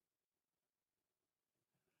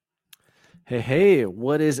Hey,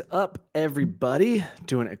 what is up, everybody?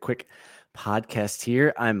 Doing a quick podcast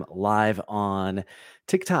here. I'm live on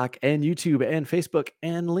TikTok and YouTube and Facebook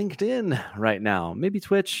and LinkedIn right now. Maybe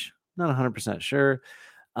Twitch, not 100% sure.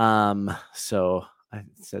 So I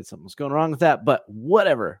said something was going wrong with that, but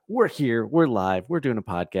whatever. We're here, we're live, we're doing a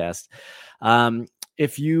podcast.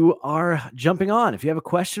 If you are jumping on, if you have a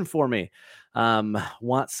question for me,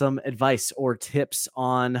 want some advice or tips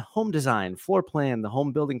on home design, floor plan, the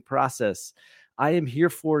home building process, I am here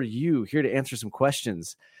for you, here to answer some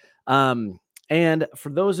questions. And for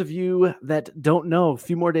those of you that don't know, a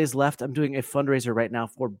few more days left. I'm doing a fundraiser right now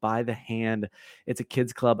for By the Hand. It's a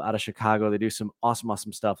kids club out of Chicago. They do some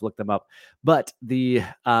awesome stuff. Look them up. But the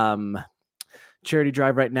charity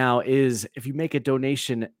drive right now is if you make a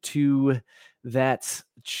donation to that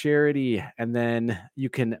charity and then you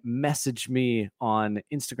can message me on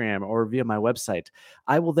Instagram or via my website,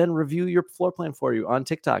 I will then review your floor plan for you on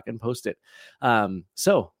TikTok and post it.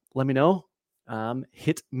 So let me know.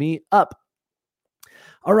 Hit me up.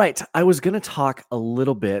 All right. I was going to talk a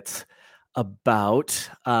little bit about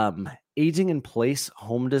aging in place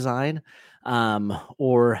home design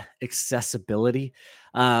or accessibility.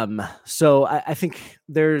 So I think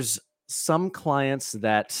there's some clients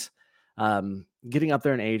that getting up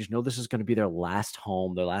there in age know this is going to be their last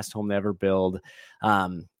home they ever build.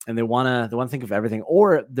 And they want to think of everything,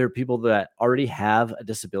 or they're people that already have a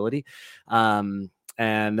disability.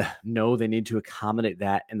 And know they need to accommodate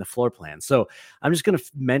that in the floor plan. So I'm just going to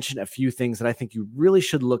mention a few things that I think you really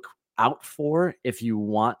should look out for if you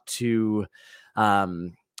want to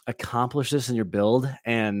accomplish this in your build.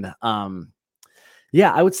 And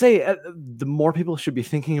yeah, I would say the more people should be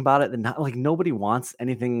thinking about it than not. Like, nobody wants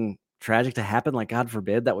anything tragic to happen. Like, God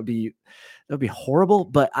forbid, that would be horrible.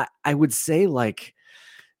 But I would say, like,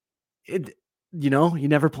 it, you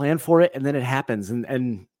never plan for it and then it happens.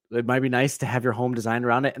 And it might be nice to have your home designed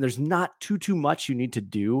around it. And there's not too much you need to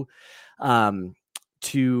do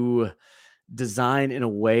to design in a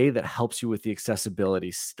way that helps you with the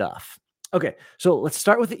accessibility stuff. Okay, so let's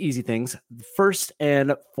start with the easy things. First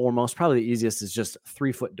and foremost, probably the easiest is just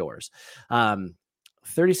 3-foot doors.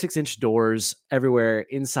 36-inch doors everywhere,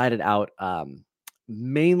 inside and out.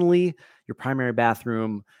 Mainly your primary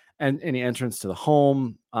bathroom and any entrance to the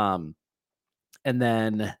home. And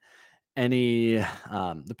then the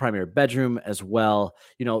primary bedroom as well.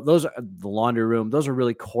 Those are the laundry room. Those are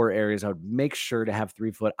really core areas. I would make sure to have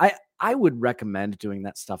 3-foot. I would recommend doing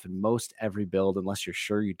that stuff in most every build, unless you're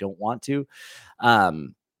sure you don't want to.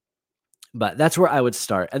 But that's where I would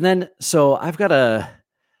start. And then, so I've got a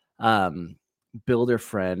builder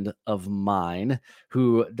friend of mine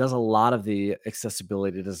who does a lot of the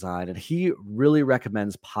accessibility design, and he really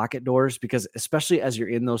recommends pocket doors, because especially as you're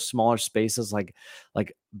in those smaller spaces like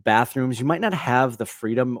bathrooms, you might not have the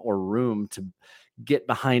freedom or room to get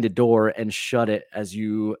behind a door and shut it as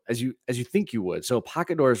you think you would. So a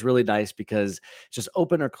pocket door is really nice because it's just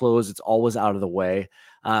open or close, it's always out of the way.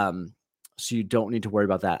 So you don't need to worry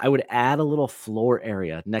about that. I would add a little floor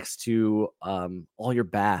area next to all your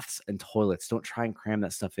baths and toilets. Don't try and cram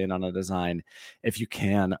that stuff in on a design. If you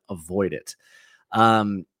can, avoid it.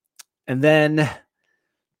 And then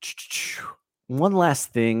one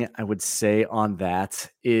last thing I would say on that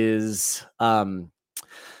is,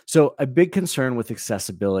 so a big concern with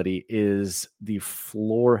accessibility is the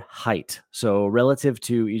floor height. So relative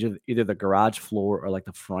to either the garage floor or like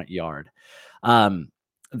the front yard.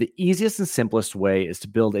 The easiest and simplest way is to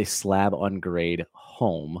build a slab on grade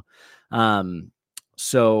home.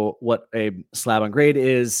 So what a slab on grade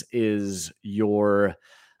is your,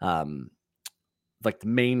 like, the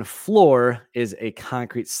main floor is a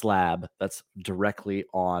concrete slab that's directly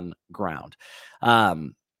on ground.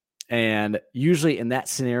 And usually in that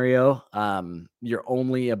scenario, you're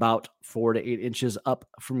only about 4 to 8 inches up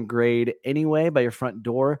from grade anyway by your front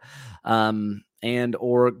door. And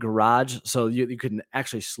or garage. So you can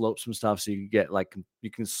actually slope some stuff. So you get you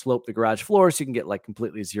can slope the garage floor so you can get like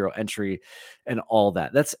completely zero entry and all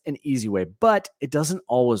that. That's an easy way, but it doesn't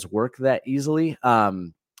always work that easily.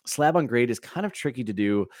 Slab on grade is kind of tricky to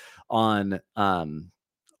do on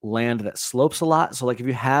land that slopes a lot. So like if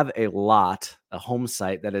you have a home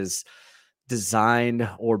site that is designed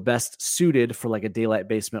or best suited for like a daylight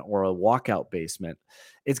basement or a walkout basement,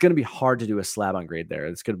 it's going to be hard to do a slab on grade there.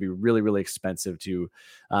 It's going to be really expensive to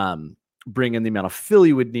bring in the amount of fill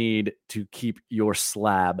you would need to keep your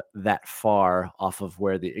slab that far off of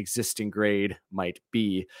where the existing grade might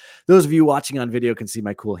be. Those of you watching on video can see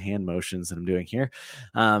my cool hand motions that I'm doing here.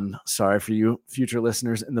 Sorry for you future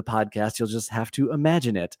listeners in the podcast. You'll just have to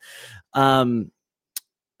imagine it.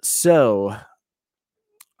 So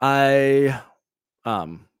I,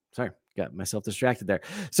 sorry, got myself distracted there.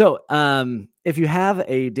 So if you have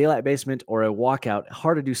a daylight basement or a walkout,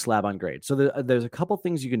 hard to do slab on grade. So there's a couple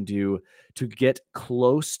things you can do to get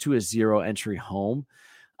close to a zero entry home.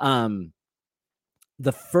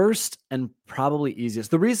 The first and probably easiest,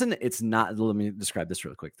 the reason it's not, let me describe this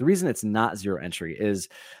real quick. The reason it's not zero entry is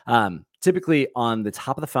typically on the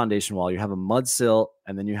top of the foundation wall, you have a mud sill,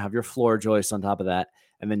 and then you have your floor joist on top of that,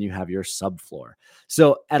 and then you have your subfloor.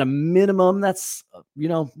 So at a minimum, that's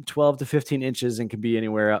 12 to 15 inches and can be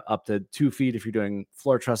anywhere up to 2 feet if you're doing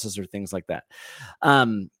floor trusses or things like that.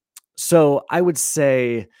 So I would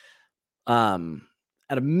say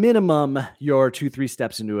at a minimum, you're 2-3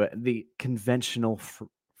 steps into the conventional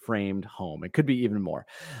framed home. It could be even more.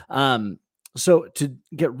 So to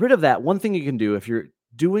get rid of that, one thing you can do if you're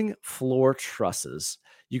doing floor trusses,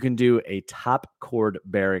 you can do a top cord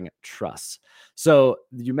bearing truss. So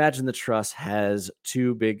you imagine the truss has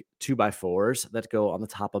 2 big 2x4s that go on the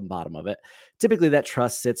top and bottom of it. Typically that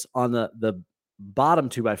truss sits on the bottom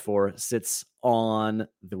 2x4 sits on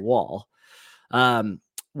the wall.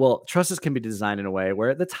 Well, trusses can be designed in a way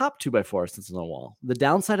where the top 2x4 sits on the wall. The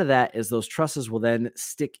downside of that is those trusses will then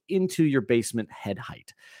stick into your basement head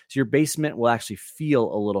height. So your basement will actually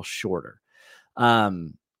feel a little shorter.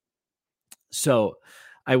 So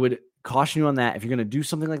I would caution you on that. If you're going to do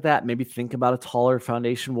something like that, maybe think about a taller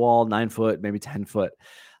foundation wall, 9 foot, maybe 10 foot.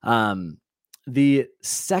 The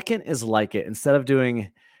second is like it. Instead of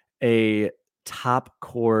doing a top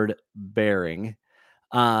cord bearing,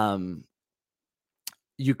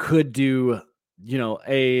 you could do,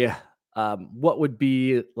 what would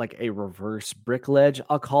be like a reverse brick ledge,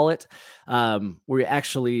 I'll call it, where you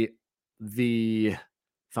actually, the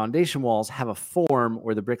foundation walls have a form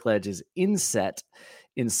where the brick ledge is inset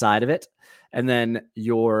inside of it. And then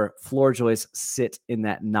your floor joists sit in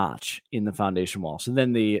that notch in the foundation wall. So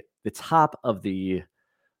then the top of the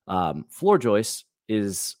floor joist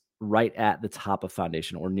is right at the top of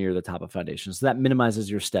foundation or near the top of foundation. So that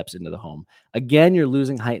minimizes your steps into the home. Again, you're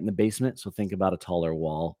losing height in the basement, so think about a taller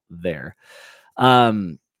wall there.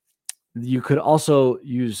 You could also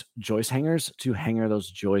use joist hangers to hanger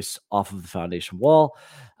those joists off of the foundation wall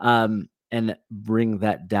and bring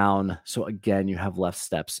that down. So again, you have less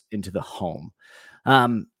steps into the home.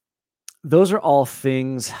 Those are all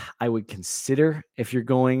things I would consider if you're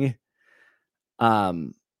going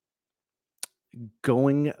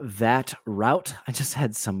that route. I just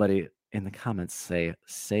had somebody in the comments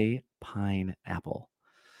say pineapple.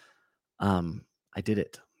 I did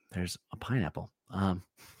it. There's a pineapple.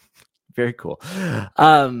 Very cool.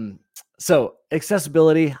 So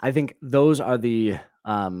accessibility, I think those are the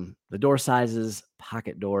door sizes,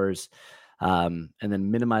 pocket doors, and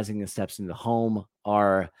then minimizing the steps into the home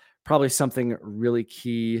are probably something really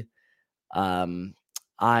key.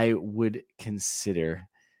 I would consider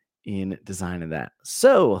in designing that.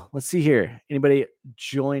 So let's see here. Anybody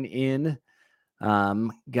join in?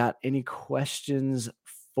 Got any questions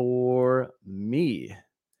for me?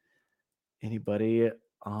 Anybody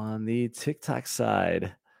on the TikTok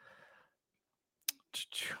side?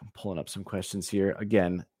 I'm pulling up some questions here.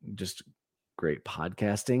 Again, just great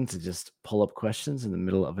podcasting to just pull up questions in the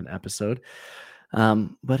middle of an episode.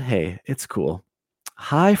 But hey, it's cool.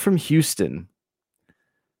 Hi from Houston.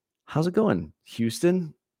 How's it going,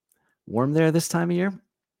 Houston? Warm there this time of year?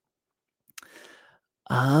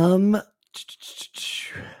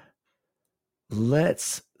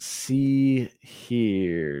 Let's see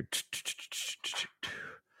here.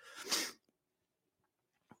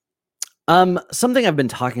 Something I've been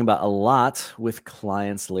talking about a lot with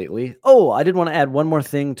clients lately. Oh, I did want to add one more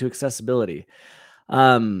thing to accessibility.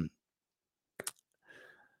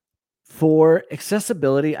 For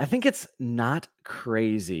accessibility, I think it's not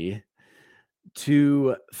crazy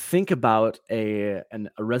to think about a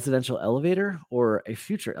residential elevator or a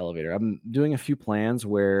future elevator. I'm doing a few plans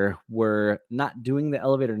where we're not doing the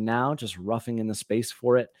elevator now, just roughing in the space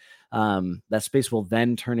for it. That space will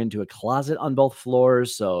then turn into a closet on both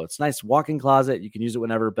floors. So it's a nice walk-in closet. You can use it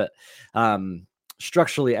whenever, but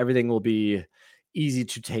structurally, everything will be easy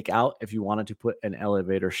to take out if you wanted to put an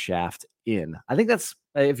elevator shaft in. I think that's,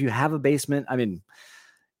 if you have a basement, I mean,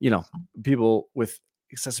 people with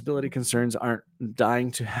accessibility concerns aren't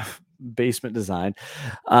dying to have basement design.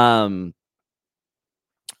 But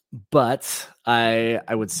I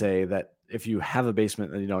would say that if you have a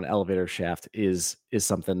basement, an elevator shaft is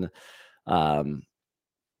something I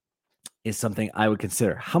would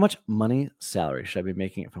consider. How much salary should I be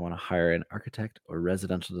making if I want to hire an architect or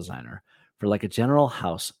residential designer for like a general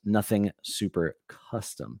house, nothing super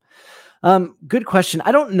custom? Good question.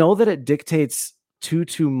 I don't know that it dictates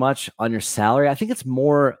too much on your salary. I think it's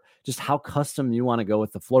more just how custom you want to go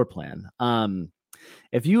with the floor plan.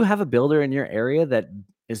 If you have a builder in your area that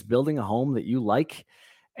is building a home that you like,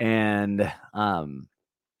 and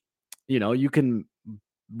you can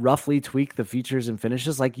roughly tweak the features and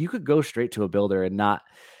finishes, like you could go straight to a builder and not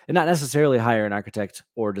necessarily hire an architect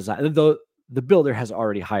or design, though the builder has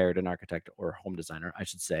already hired an architect or home designer, I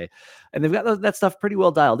should say, and they've got that stuff pretty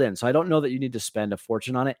well dialed in. So I don't know that you need to spend a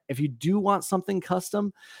fortune on it. If you do want something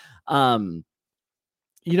custom, you're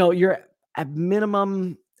at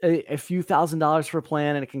minimum a few $1,000s for a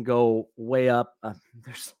plan, and it can go way up.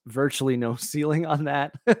 There's virtually no ceiling on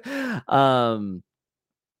that.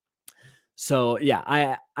 So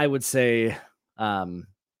yeah, I would say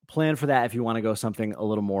plan for that if you want to go something a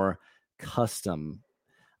little more custom.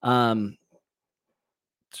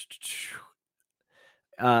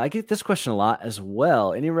 I get this question a lot as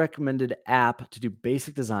well. Any recommended app to do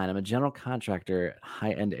basic design? I'm a general contractor at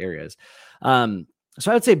high-end areas. So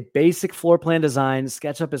I would say basic floor plan design.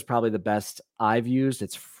 SketchUp is probably the best I've used.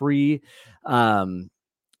 It's free. And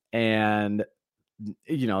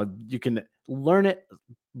you can learn it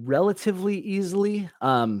relatively easily.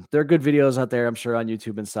 There are good videos out there, I'm sure, on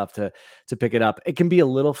YouTube and stuff to pick it up. It can be a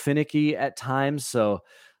little finicky at times. So,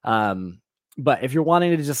 but if you're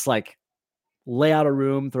wanting to just like lay out a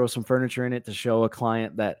room, throw some furniture in it to show a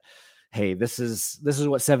client that, hey, this is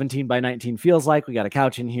what 17 by 19 feels like. We got a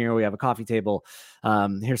couch in here. We have a coffee table.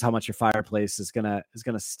 Here's how much your fireplace is gonna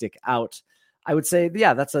stick out. I would say,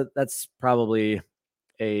 yeah, that's probably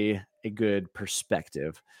a good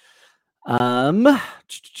perspective. Another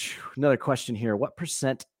question here. What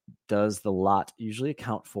percent does the lot usually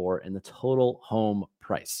account for in the total home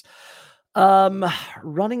price?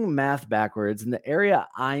 Running math backwards, in the area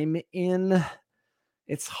I'm in,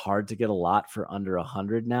 it's hard to get a lot for under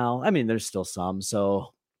 100 now. I mean, there's still some,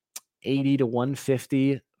 so 80 to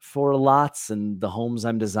 150 for lots, and the homes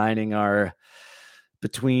I'm designing are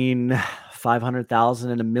between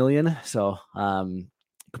 500,000 and $1 million. So,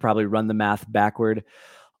 could probably run the math backward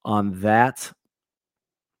on that.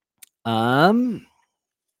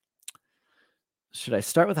 Should I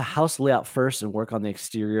start with a house layout first and work on the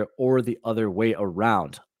exterior, or the other way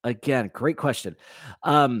around? Again, great question.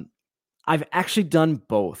 I've actually done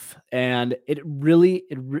both, and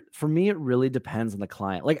for me, it really depends on the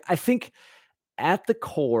client. Like, I think at the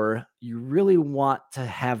core, you really want to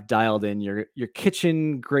have dialed in your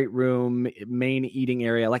kitchen, great room, main eating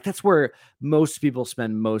area. Like, that's where most people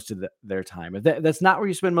spend most of their time. If that's not where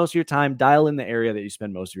you spend most of your time, dial in the area that you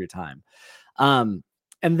spend most of your time. And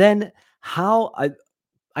then how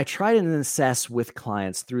I try to assess with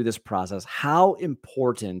clients through this process, how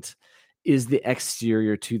important is the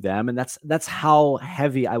exterior to them? And that's how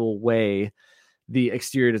heavy I will weigh the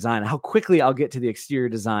exterior design, how quickly I'll get to the exterior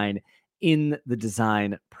design in the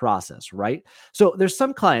design process, right? So there's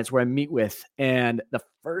some clients where I meet with, and the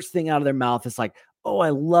first thing out of their mouth is like, oh, I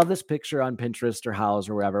love this picture on Pinterest or Houzz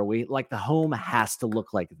or wherever. We like, the home has to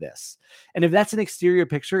look like this. And if that's an exterior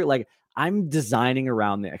picture, like, I'm designing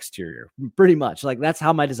around the exterior pretty much. Like, that's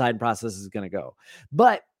how my design process is going to go.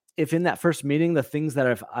 But if in that first meeting, the things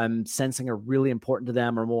that I'm sensing are really important to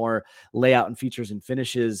them are more layout and features and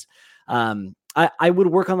finishes, I would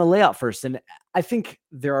work on the layout first. And I think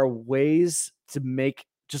there are ways to make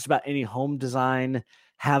just about any home design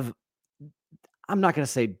have, I'm not going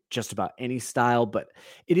to say just about any style, but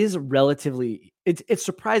it is it's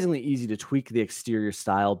surprisingly easy to tweak the exterior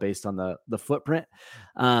style based on the footprint.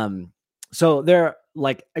 So there,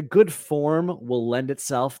 like, a good form will lend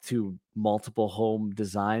itself to multiple home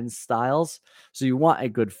design styles. So you want a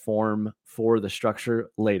good form for the structure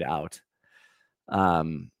laid out.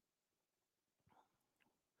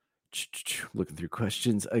 Looking through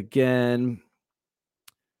questions again.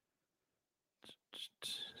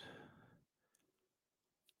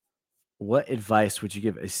 What advice would you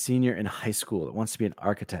give a senior in high school that wants to be an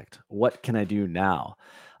architect? What can I do now?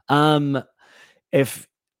 If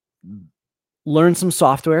learn some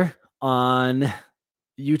software on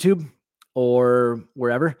YouTube or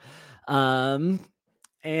wherever, and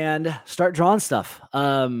start drawing stuff.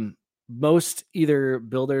 Most either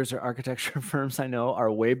builders or architecture firms I know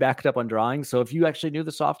are way backed up on drawing. So if you actually knew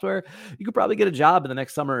the software, you could probably get a job in the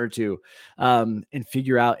next summer or two, and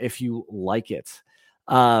figure out if you like it.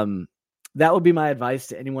 That would be my advice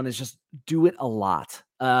to anyone, is just do it a lot.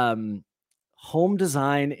 Home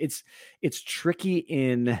design, it's tricky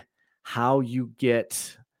in how you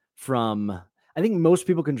get from, I think most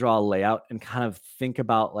people can draw a layout and kind of think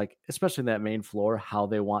about, like, especially that main floor, how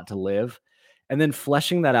they want to live. And then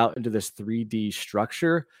fleshing that out into this 3D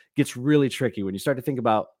structure gets really tricky when you start to think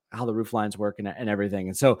about how the roof lines work and everything.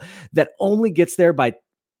 And so that only gets there by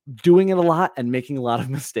doing it a lot and making a lot of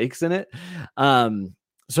mistakes in it.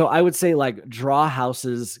 So I would say like draw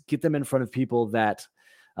houses, get them in front of people that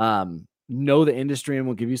know the industry and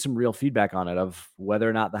will give you some real feedback on it of whether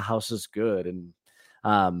or not the house is good and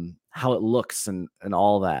how it looks and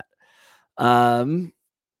all that.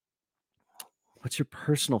 What's your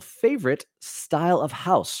personal favorite style of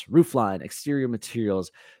house? Roofline, exterior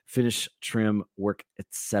materials, finish, trim, work,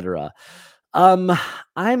 etc.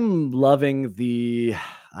 I'm loving the,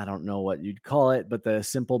 I don't know what you'd call it, but the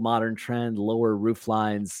simple modern trend, lower roof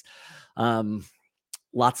lines,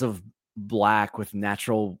 lots of black with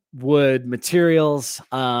natural wood materials.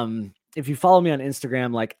 If you follow me on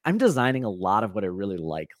Instagram, like I'm designing a lot of what I really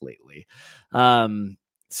like lately.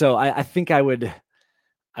 So I think I would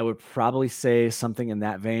probably say something in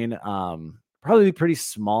that vein. Probably pretty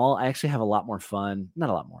small. I actually have a lot more fun.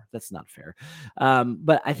 Not a lot more. That's not fair.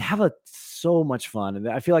 But I have so much fun. And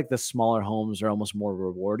I feel like the smaller homes are almost more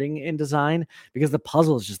rewarding in design because the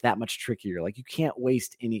puzzle is just that much trickier. Like you can't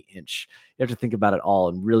waste any inch. You have to think about it all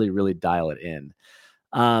and really, really dial it in.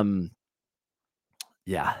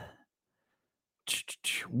 Yeah.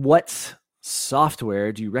 What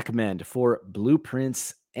software do you recommend for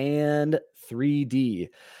blueprints and 3D?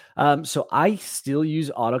 So I still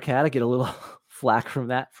use AutoCAD. I get a little flack from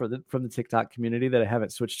that from the TikTok community that I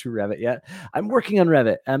haven't switched to Revit yet. I'm working on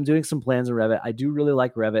Revit. I'm doing some plans in Revit. I do really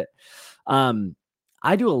like Revit.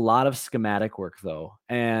 I do a lot of schematic work though,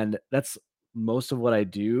 and that's most of what I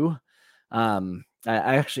do. I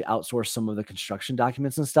actually outsource some of the construction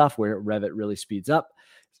documents and stuff where Revit really speeds up.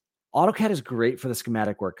 AutoCAD is great for the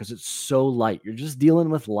schematic work because it's so light. You're just dealing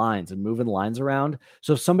with lines and moving lines around.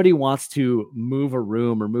 So if somebody wants to move a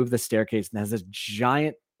room or move the staircase and has this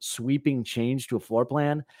giant sweeping change to a floor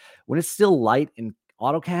plan, when it's still light in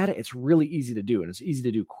AutoCAD, it's really easy to do and it's easy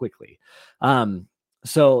to do quickly.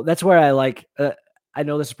 So that's where I like, I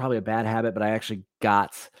know this is probably a bad habit, but I actually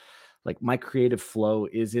got like my creative flow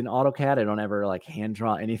is in AutoCAD. I don't ever like hand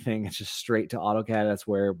draw anything. It's just straight to AutoCAD. That's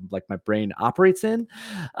where like my brain operates in.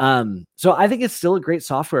 So I think it's still a great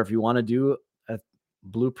software if you want to do a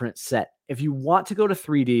blueprint set. If you want to go to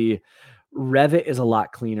 3D, Revit is a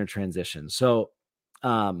lot cleaner transition. So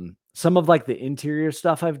some of like the interior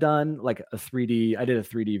stuff I've done, like I did a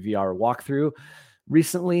 3D VR walkthrough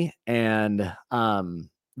recently. And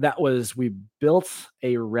we built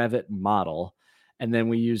a Revit model and then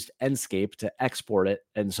we used Enscape to export it.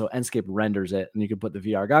 And so Enscape renders it and you can put the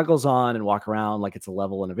VR goggles on and walk around like it's a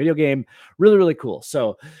level in a video game. Really, really cool.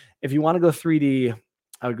 So if you want to go 3D,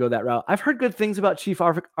 I would go that route. I've heard good things about Chief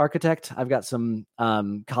Architect. I've got some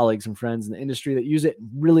colleagues and friends in the industry that use it,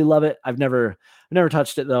 really love it. I've never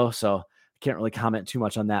touched it though, so I can't really comment too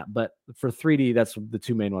much on that. But for 3D, that's the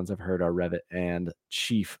two main ones I've heard are Revit and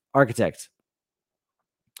Chief Architect.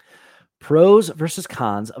 Pros versus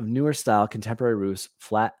cons of newer style contemporary roofs,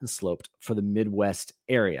 flat and sloped for the Midwest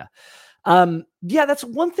area. Yeah, that's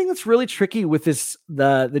one thing that's really tricky with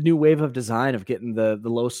the new wave of design of getting the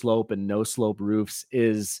low slope and no slope roofs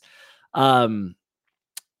is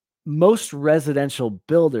most residential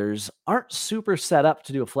builders aren't super set up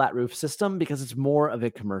to do a flat roof system because it's more of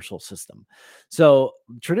a commercial system. So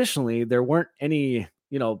traditionally there weren't any,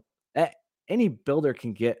 any builder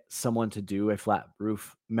can get someone to do a flat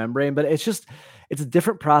roof membrane, but it's a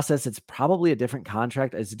different process. It's probably a different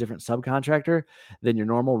contract. It's a different subcontractor than your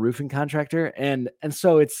normal roofing contractor. And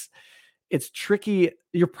so it's tricky.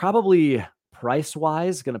 You're probably price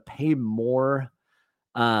wise going to pay more,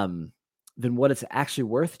 than what it's actually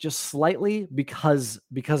worth, just slightly because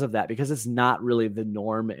of that, because it's not really the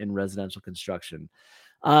norm in residential construction.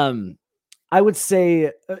 I would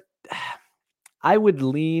say, I would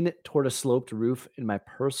lean toward a sloped roof in my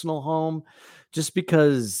personal home just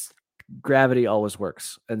because gravity always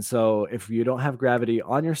works. And so if you don't have gravity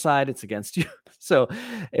on your side, it's against you. So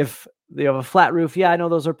if you have a flat roof, yeah, I know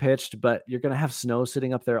those are pitched, but you're going to have snow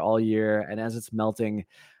sitting up there all year. And as it's melting,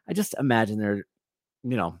 I just imagine they're,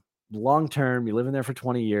 long term, you live in there for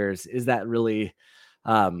 20 years. Is that really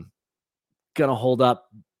going to hold up?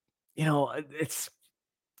 It's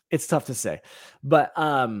tough to say, but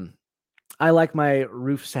I like my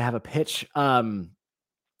roofs to have a pitch.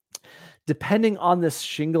 Depending on this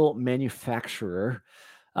shingle manufacturer,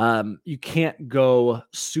 you can't go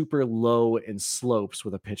super low in slopes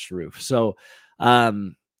with a pitched roof. So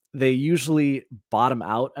they usually bottom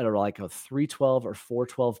out at like a 312 or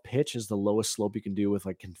 412 pitch is the lowest slope you can do with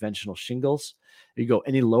like conventional shingles. You go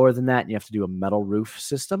any lower than that and you have to do a metal roof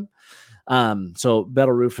system. So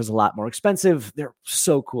metal roof is a lot more expensive. They're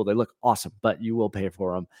so cool. They look awesome, but you will pay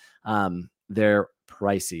for them. They're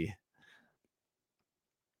pricey.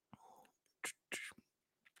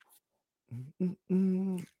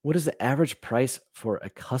 What is the average price for a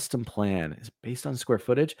custom plan? Is it based on square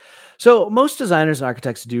footage? So most designers and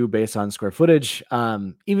architects do based on square footage.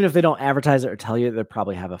 Even if they don't advertise it or tell you, they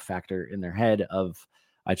probably have a factor in their head of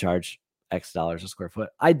I charge X dollars a square foot.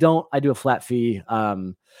 I don't. I do a flat fee.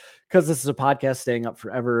 Because this is a podcast staying up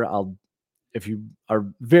forever. If you are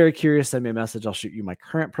very curious, send me a message. I'll shoot you my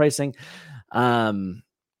current pricing.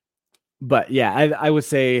 But yeah, I would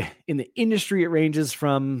say in the industry, it ranges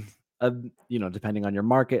from depending on your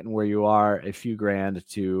market and where you are, a few grand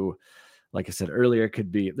to, like I said earlier,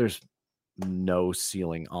 there's no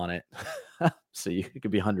ceiling on it. So it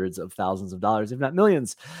could be hundreds of thousands of dollars, if not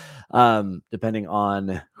millions, depending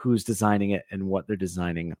on who's designing it and what they're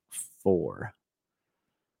designing for.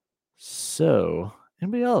 So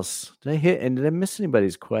anybody else? Did I miss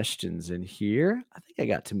anybody's questions in here? I think I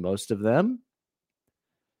got to most of them.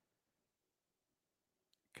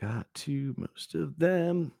 Got to most of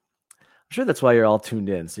them. I'm sure that's why you're all tuned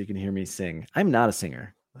in, so you can hear me sing. I'm not a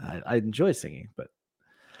singer. I enjoy singing, but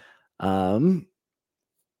how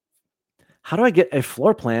do I get a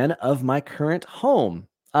floor plan of my current home?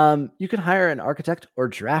 You can hire an architect or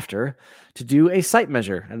drafter to do a site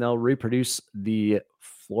measure, and they'll reproduce the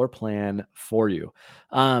floor plan for you.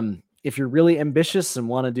 If you're really ambitious and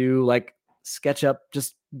want to do like SketchUp,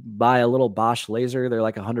 just buy a little Bosch laser. They're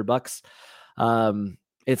like $100.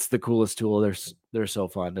 It's the coolest tool. They're so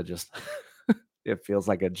fun to just it feels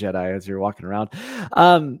like a Jedi as you're walking around.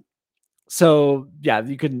 So yeah,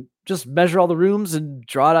 you can just measure all the rooms and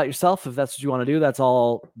draw it out yourself if that's what you want to do. That's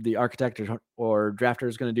all the architect or drafter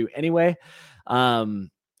is going to do anyway.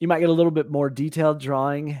 You might get a little bit more detailed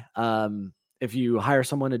drawing if you hire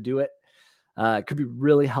someone to do it. It could be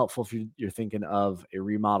really helpful if you're thinking of a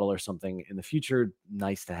remodel or something in the future.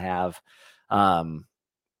 Nice to have.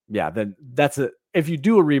 Then that's it. If you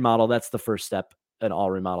do a remodel, that's the first step in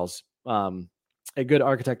all remodels. A good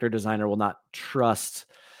architect or designer will not trust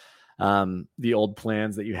the old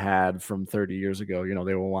plans that you had from 30 years ago.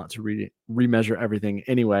 They will want to remeasure everything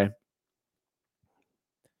anyway.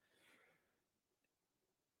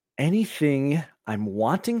 Anything I'm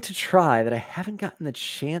wanting to try that I haven't gotten the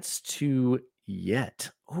chance to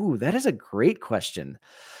yet? Oh, that is a great question.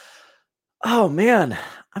 Oh man,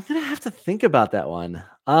 I'm gonna have to think about that one.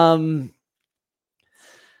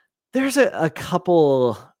 There's a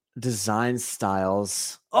couple design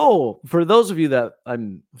styles. Oh, for those of you that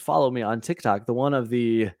follow me on TikTok, the one of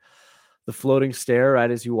the floating stair right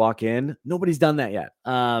as you walk in, nobody's done that yet.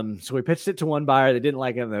 So we pitched it to one buyer. They didn't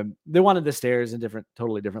like it. They wanted the stairs in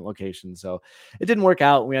totally different locations. So it didn't work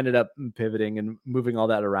out. We ended up pivoting and moving all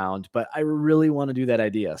that around. But I really want to do that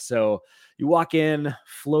idea. So you walk in,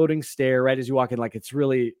 floating stair right as you walk in, like it's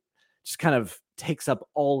really just kind of takes up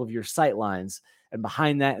all of your sight lines. And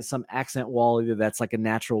behind that is some accent wall, either that's like a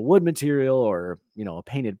natural wood material or, a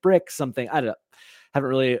painted brick, something. I don't know. Haven't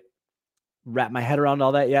really wrapped my head around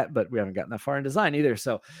all that yet, but we haven't gotten that far in design either.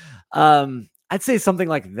 So I'd say something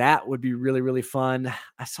like that would be really, really fun.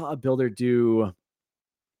 I saw a builder do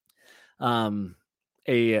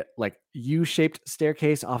a like U-shaped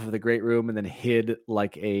staircase off of the great room and then hid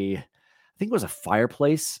like I think it was a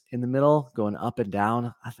fireplace in the middle going up and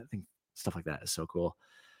down. I think stuff like that is so cool.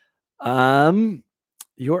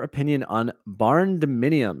 Your opinion on barn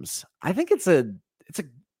dominiums? I think it's a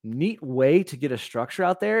neat way to get a structure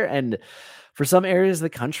out there, and for some areas of the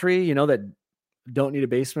country, that don't need a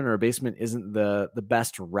basement or a basement isn't the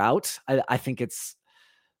best route. I think it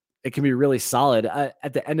can be really solid.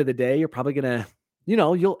 At the end of the day, you're probably gonna,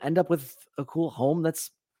 you'll end up with a cool home that's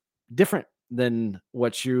different than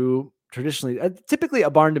what you traditionally. Typically, a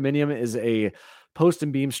barn dominium is a post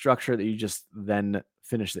and beam structure that you just then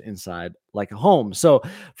finish the inside like a home. So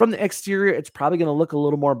from the exterior, it's probably going to look a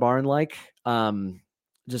little more barn-like.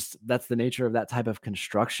 Just that's the nature of that type of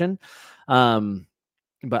construction.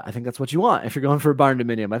 But I think that's what you want if you're going for a barn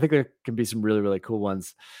dominium. I think there can be some really, really cool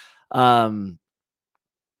ones.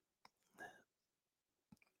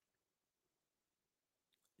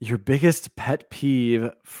 Your biggest pet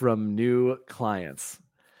peeve from new clients?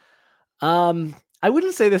 I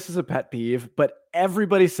wouldn't say this is a pet peeve, but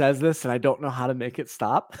everybody says this and I don't know how to make it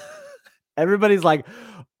stop. Everybody's like,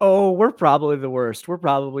 oh, we're probably the worst. We're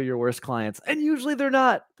probably your worst clients. And usually they're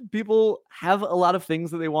not. People have a lot of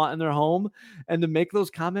things that they want in their home. And to make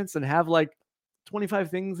those comments and have like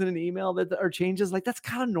 25 things in an email that are changes, like that's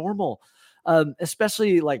kind of normal.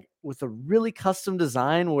 Especially like with a really custom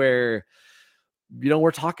design where,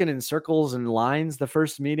 we're talking in circles and lines the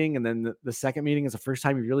first meeting. And then the second meeting is the first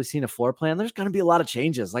time you've really seen a floor plan. There's going to be a lot of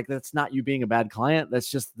changes. Like that's not you being a bad client.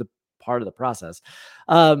 That's just the part of the process.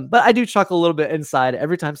 But I do chuckle a little bit inside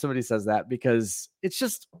every time somebody says that, because it's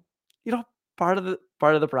just, you know, part of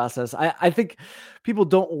the process. I think people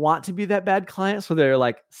don't want to be that bad client, so they're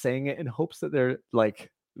like saying it in hopes that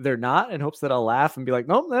they're not, in hopes that I'll laugh and be like,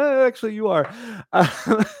 nope, actually you are.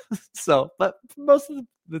 Uh, so, but most of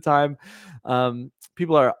the time,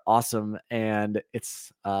 people are awesome, and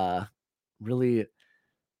it's really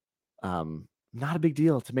not a big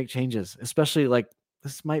deal to make changes, especially like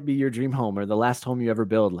this might be your dream home or the last home you ever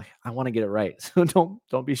build. Like I want to get it right. So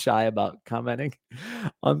don't be shy about commenting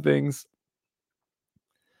on things.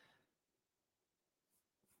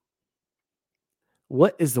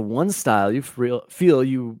 What is the one style you feel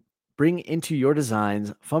you bring into your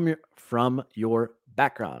designs from your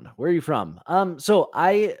background? Where are you from? So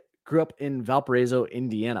I grew up in Valparaiso,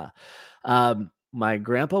 Indiana. My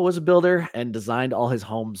grandpa was a builder and designed all his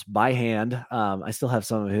homes by hand. I still have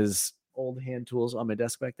some of his old hand tools on my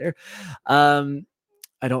desk back there. Um,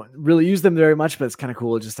 I don't really use them very much, but it's kind of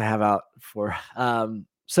cool just to have out for.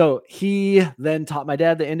 So he then taught my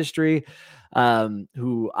dad the industry,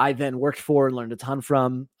 who I then worked for and learned a ton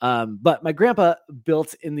from. But my grandpa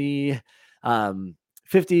built in the um,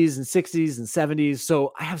 50s and 60s and 70s.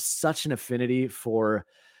 So I have such an affinity for,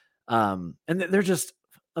 and they're just,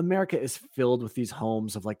 America is filled with these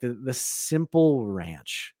homes of like the simple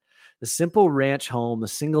ranch. The simple ranch home, the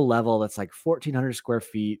single level that's like 1,400 square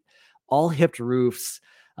feet, all hipped roofs,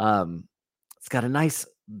 it's got a nice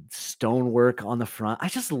stonework on the front. I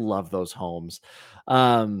just love those homes.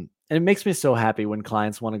 And it makes me so happy when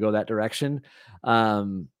clients want to go that direction.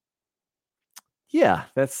 Um, yeah,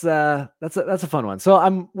 that's a fun one. So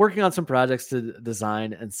I'm working on some projects to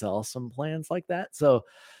design and sell some plans like that. So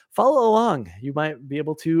follow along. You might be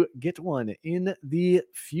able to get one in the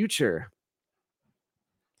future.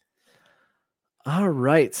 All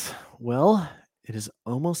right. Well, it is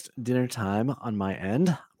almost dinner time on my end.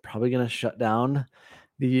 I'm probably going to shut down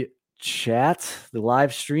the chat, the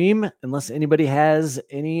live stream, unless anybody has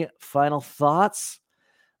any final thoughts.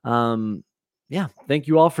 Yeah, thank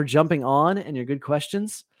you all for jumping on and your good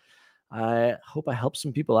questions. I hope I helped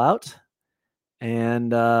some people out.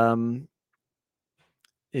 And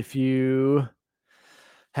if you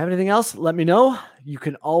have anything else, let me know. You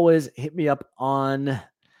can always hit me up on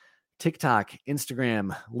TikTok,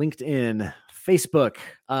 Instagram, LinkedIn, Facebook.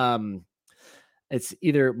 It's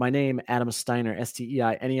either my name, Adam Steiner,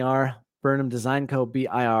 Steiner, Burnham Design Co.,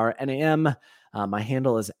 BIRNAM. My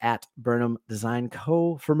handle is at Burnham Design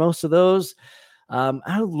Co. for most of those.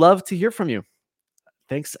 I would love to hear from you.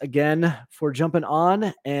 Thanks again for jumping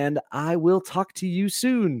on, and I will talk to you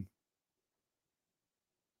soon.